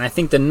badly. And I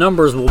think the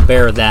numbers will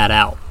bear that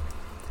out.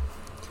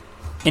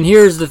 And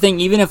here's the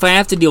thing, even if I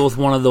have to deal with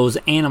one of those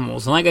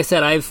animals, and like I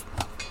said, I've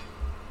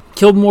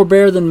killed more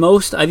bear than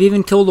most. I've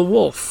even killed a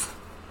wolf.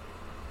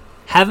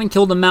 Haven't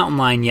killed a mountain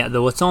lion yet,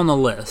 though. It's on the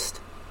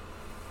list.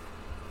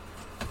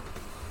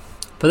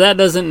 But that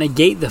doesn't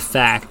negate the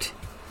fact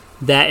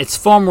that it's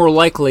far more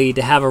likely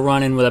to have a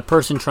run-in with a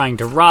person trying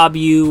to rob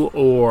you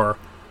or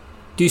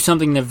do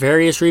something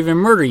nefarious or even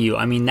murder you.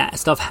 I mean, that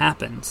stuff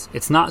happens.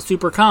 It's not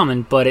super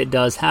common, but it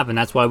does happen.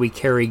 That's why we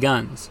carry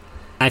guns.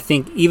 I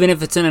think even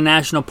if it's in a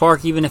national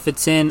park, even if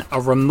it's in a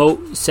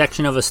remote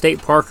section of a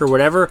state park or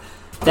whatever,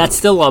 that's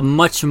still a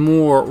much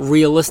more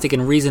realistic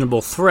and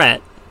reasonable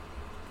threat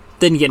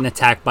than getting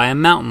attacked by a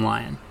mountain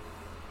lion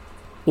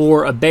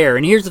or a bear.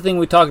 And here's the thing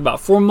we talked about.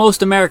 For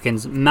most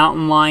Americans,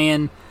 mountain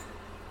lion,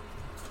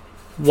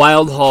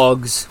 wild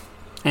hogs,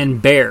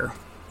 and bear.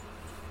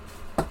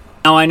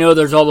 Now I know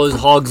there's all those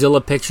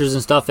Hogzilla pictures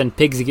and stuff, and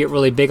pigs that get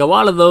really big. A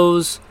lot of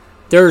those,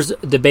 there's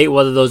debate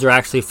whether those are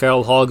actually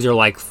feral hogs or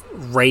like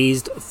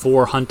raised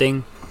for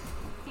hunting.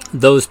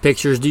 Those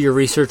pictures, do your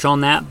research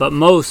on that. But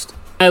most,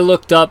 I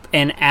looked up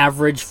an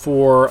average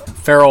for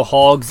feral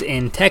hogs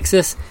in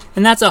Texas,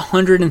 and that's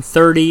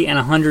 130 and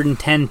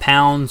 110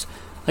 pounds.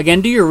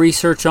 Again, do your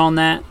research on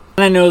that.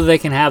 And I know they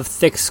can have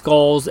thick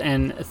skulls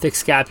and thick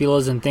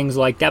scapulas and things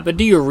like that, but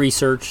do your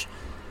research.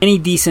 Any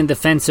decent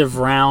defensive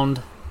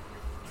round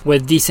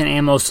with decent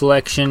ammo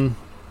selection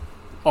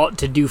ought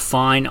to do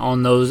fine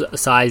on those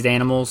sized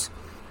animals.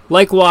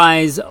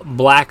 Likewise,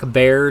 black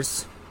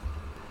bears.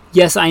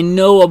 Yes, I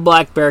know a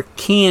black bear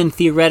can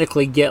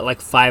theoretically get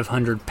like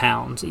 500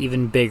 pounds,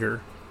 even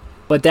bigger.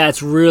 But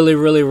that's really,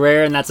 really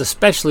rare, and that's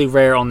especially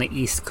rare on the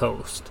East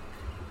Coast.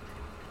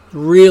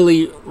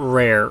 Really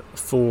rare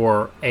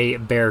for a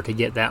bear to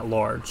get that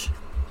large.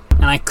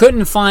 And I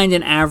couldn't find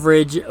an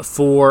average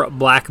for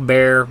black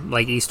bear,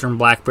 like eastern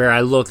black bear.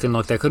 I looked and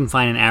looked. I couldn't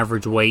find an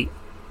average weight.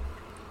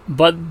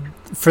 But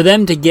for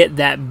them to get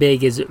that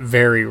big is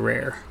very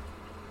rare.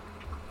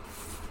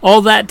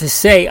 All that to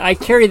say, I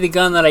carry the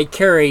gun that I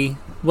carry.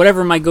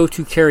 Whatever my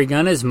go-to carry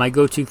gun is. My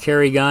go-to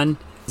carry gun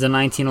is a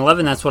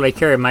 1911. That's what I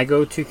carry. My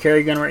go-to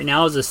carry gun right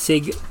now is a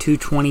SIG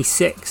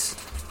 226.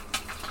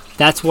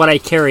 That's what I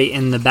carry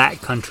in the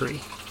backcountry.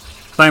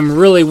 If I'm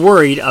really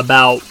worried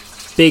about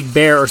big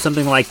bear or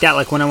something like that,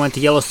 like when I went to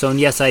Yellowstone,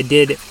 yes, I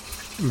did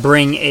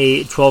bring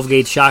a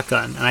 12-gauge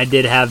shotgun, and I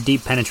did have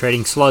deep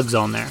penetrating slugs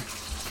on there.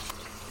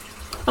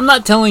 I'm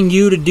not telling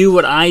you to do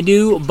what I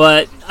do,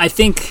 but I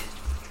think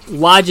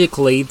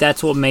logically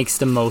that's what makes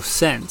the most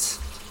sense.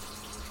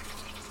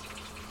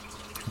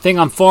 I think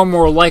I'm far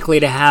more likely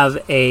to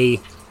have a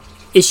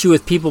issue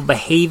with people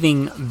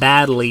behaving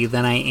badly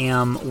than I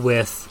am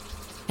with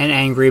an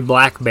angry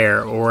black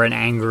bear or an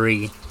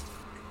angry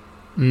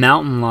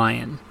mountain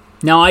lion.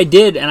 Now I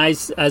did, and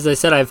as I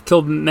said, I've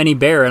killed many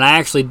bear, and I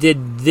actually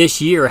did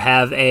this year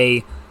have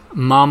a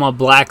mama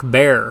black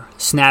bear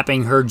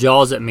snapping her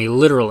jaws at me,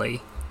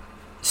 literally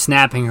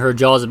snapping her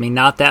jaws at me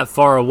not that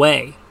far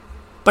away.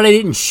 But I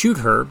didn't shoot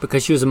her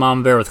because she was a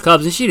mama bear with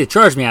cubs. If she'd have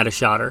charged me, I'd have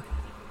shot her.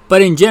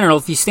 But in general,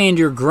 if you stand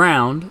your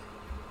ground,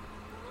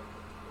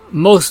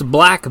 most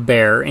black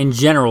bear in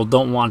general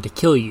don't want to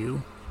kill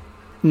you.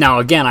 Now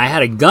again, I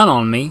had a gun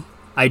on me.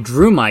 I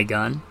drew my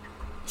gun.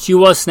 She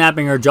was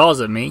snapping her jaws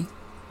at me.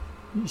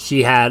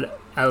 She had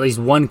at least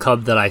one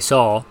cub that I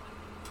saw.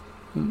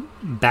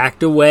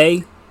 Backed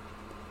away.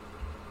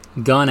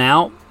 Gun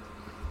out.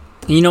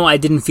 And I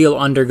didn't feel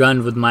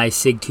undergunned with my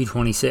SIG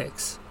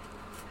 226.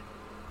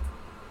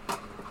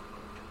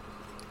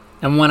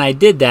 And when I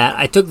did that,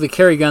 I took the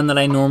carry gun that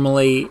I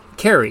normally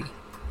carry.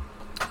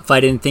 If I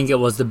didn't think it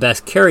was the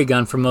best carry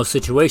gun for most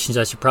situations,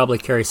 I should probably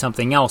carry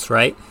something else,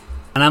 right?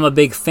 And I'm a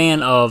big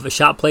fan of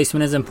shot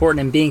placement is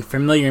important, and being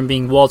familiar and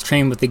being well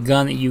trained with the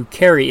gun that you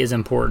carry is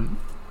important.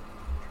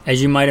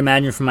 As you might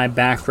imagine from my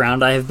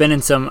background, I have been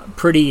in some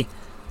pretty,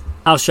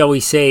 how shall we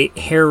say,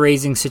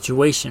 hair-raising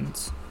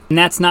situations. And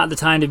that's not the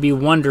time to be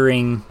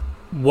wondering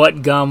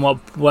what gun,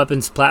 what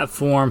weapons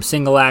platform,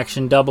 single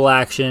action, double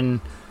action,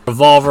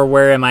 revolver,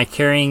 where am I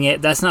carrying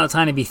it? That's not the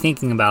time to be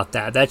thinking about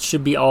that. That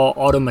should be all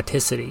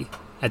automaticity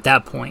at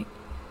that point.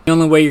 The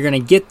only way you're going to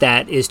get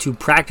that is to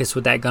practice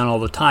with that gun all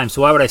the time.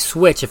 So why would I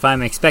switch if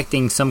I'm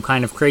expecting some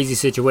kind of crazy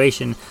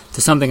situation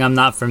to something I'm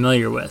not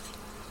familiar with?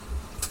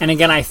 And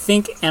again, I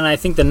think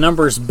the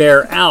numbers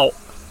bear out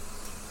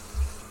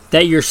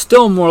that you're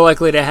still more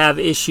likely to have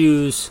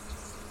issues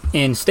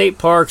in state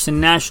parks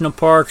and national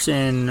parks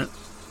and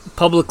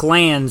public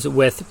lands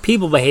with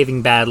people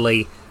behaving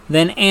badly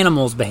than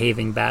animals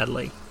behaving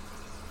badly.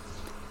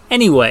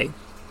 Anyway,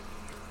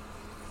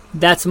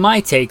 that's my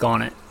take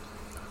on it.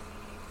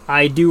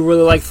 I do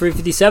really like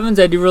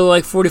 357s. I do really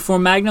like 44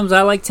 Magnums.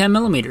 I like 10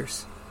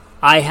 millimeters.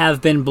 I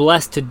have been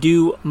blessed to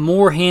do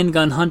more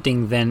handgun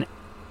hunting than,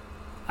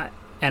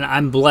 and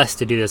I'm blessed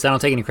to do this. I don't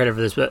take any credit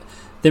for this, but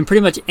than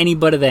pretty much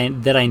anybody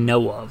that I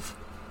know of.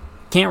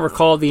 Can't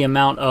recall the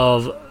amount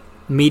of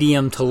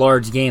medium to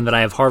large game that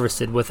I have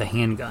harvested with a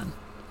handgun.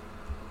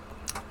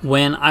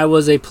 When I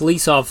was a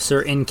police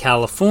officer in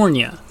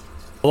California,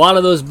 a lot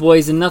of those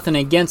boys, and nothing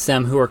against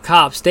them who are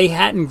cops, they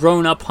hadn't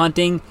grown up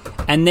hunting,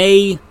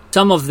 and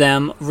some of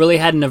them really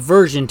had an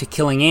aversion to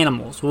killing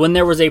animals. When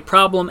there was a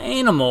problem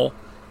animal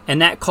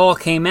and that call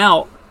came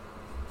out,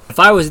 if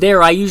I was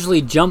there, I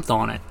usually jumped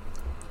on it.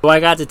 So I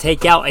got to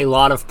take out a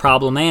lot of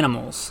problem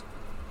animals.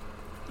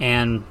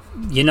 And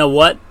you know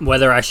what?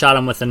 Whether I shot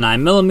them with a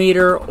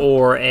 9mm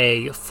or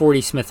a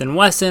 40 Smith &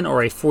 Wesson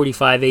or a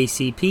 45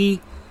 ACP,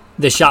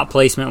 the shot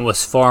placement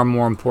was far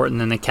more important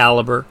than the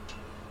caliber.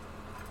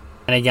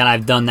 And again,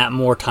 I've done that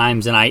more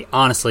times than I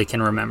honestly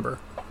can remember.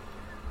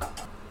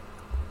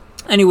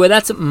 Anyway,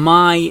 that's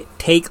my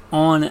take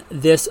on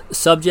this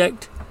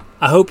subject.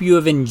 I hope you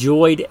have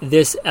enjoyed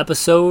this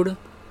episode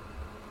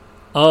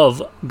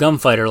of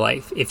Gunfighter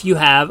Life. If you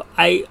have,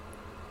 I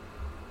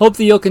hope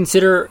that you'll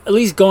consider at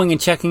least going and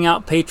checking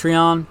out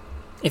Patreon.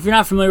 If you're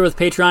not familiar with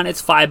Patreon,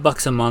 it's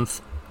 $5 a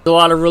month. There's a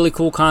lot of really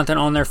cool content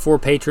on there for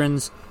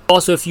patrons.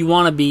 Also, if you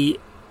want to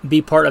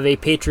be part of a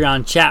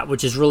Patreon chat,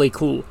 which is really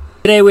cool.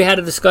 Today we had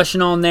a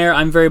discussion on there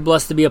I'm very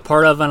blessed to be a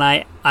part of, and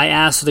I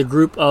asked the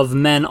group of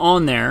men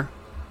on there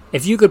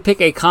if you could pick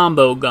a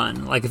combo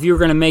gun, like if you were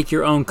going to make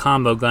your own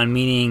combo gun,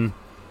 meaning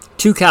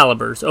 2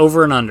 calibers,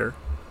 over and under.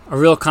 A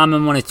real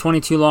common one is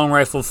 22 long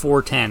rifle,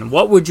 410.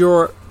 What would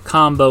your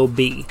combo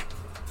be?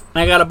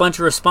 And I got a bunch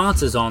of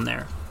responses on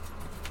there.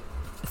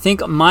 I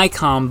think my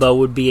combo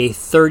would be a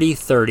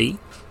 30-30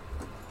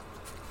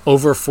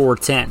 over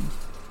 410.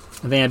 I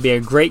think that'd be a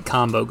great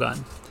combo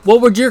gun. What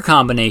would your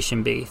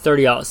combination be?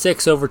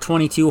 30-06 over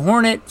 22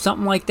 Hornet,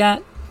 something like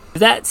that? If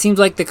that seems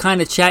like the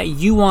kind of chat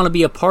you want to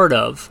be a part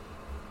of,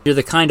 you're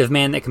the kind of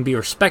man that can be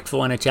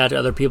respectful in a chat to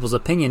other people's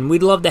opinion,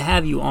 we'd love to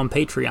have you on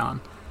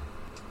Patreon.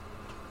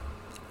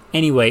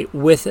 Anyway,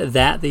 with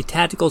that, the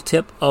tactical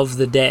tip of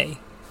the day.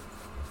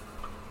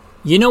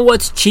 You know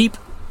what's cheap?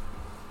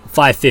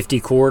 550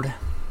 cord.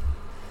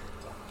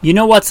 You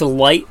know what's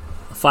light?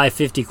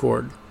 550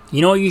 cord.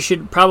 You know what you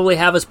should probably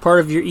have as part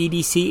of your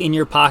EDC in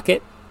your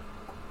pocket?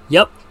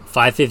 Yep,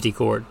 550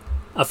 cord.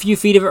 A few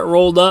feet of it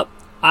rolled up.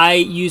 I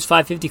use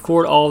 550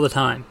 cord all the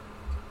time.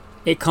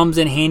 It comes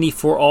in handy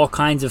for all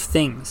kinds of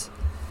things.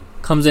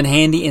 It comes in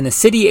handy in the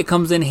city. It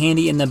comes in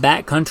handy in the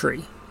backcountry.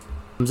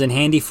 It comes in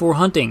handy for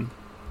hunting.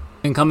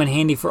 It can come in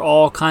handy for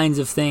all kinds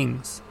of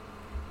things.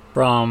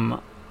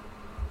 From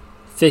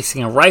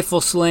fixing a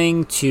rifle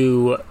sling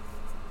to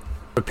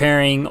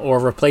repairing or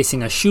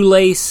replacing a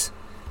shoelace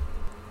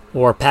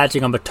or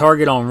patching up a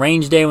target on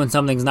range day when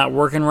something's not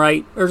working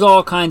right. There's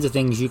all kinds of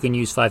things you can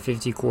use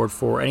 550 cord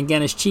for. And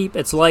again, it's cheap,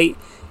 it's light.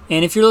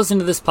 And if you're listening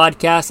to this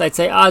podcast, I'd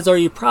say odds are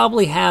you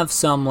probably have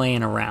some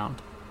laying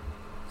around.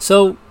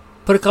 So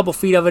put a couple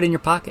feet of it in your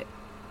pocket.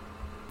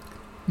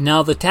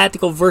 Now the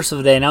tactical verse of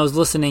the day, and I was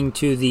listening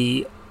to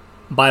the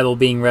Bible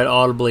being read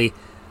audibly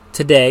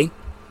today,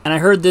 and I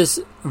heard this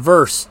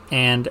verse,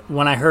 and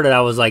when I heard it,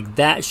 I was like,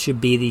 that should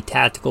be the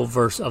tactical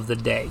verse of the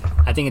day.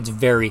 I think it's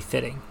very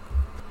fitting.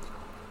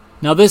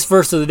 Now this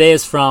verse of the day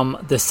is from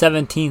the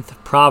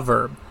 17th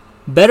proverb.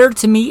 Better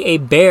to me a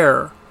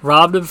bear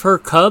robbed of her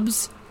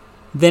cubs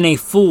than a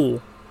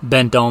fool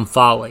bent on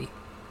folly.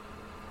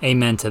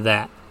 Amen to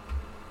that.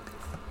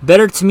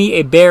 Better to me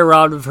a bear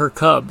robbed of her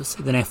cubs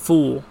than a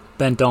fool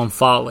bent on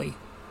folly.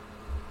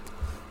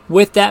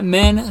 With that,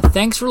 men,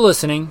 thanks for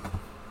listening,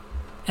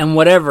 and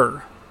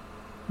whatever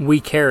we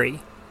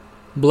carry,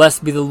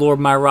 blessed be the Lord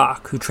my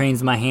rock, who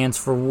trains my hands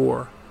for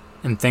war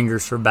and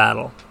fingers for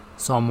battle.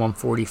 Psalm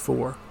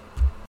 144.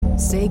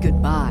 Say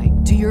goodbye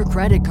to your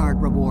credit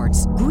card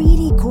rewards.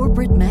 Greedy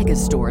corporate mega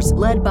stores,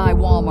 led by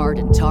Walmart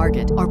and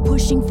Target, are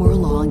pushing for a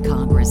law in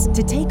Congress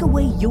to take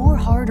away your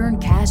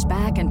hard-earned cash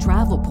back and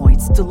travel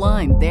points to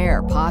line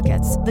their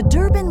pockets. The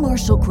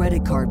Durbin-Marshall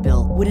credit card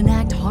bill would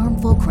enact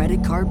harmful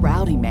credit card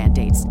routing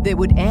mandates that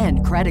would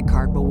end credit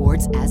card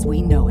rewards as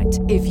we know it.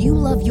 If you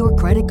love your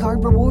credit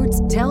card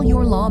rewards, tell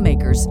your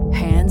lawmakers,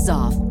 hands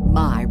off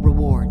my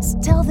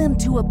rewards. Tell them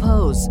to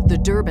oppose the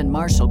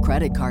Durbin-Marshall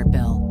credit card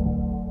bill.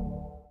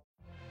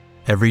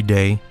 Every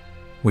day,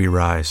 we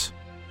rise,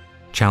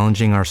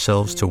 challenging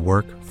ourselves to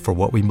work for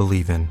what we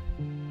believe in.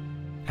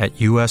 At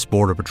U.S.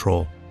 Border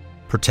Patrol,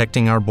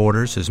 protecting our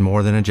borders is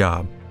more than a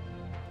job.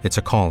 It's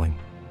a calling.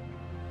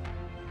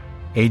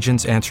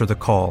 Agents answer the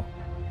call,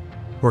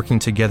 working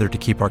together to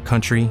keep our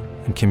country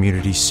and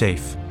communities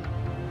safe.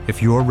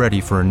 If you're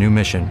ready for a new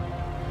mission,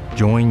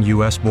 join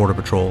U.S. Border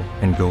Patrol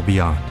and go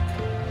beyond.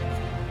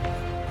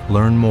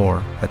 Learn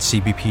more at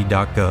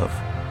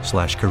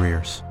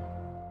cbp.gov/careers.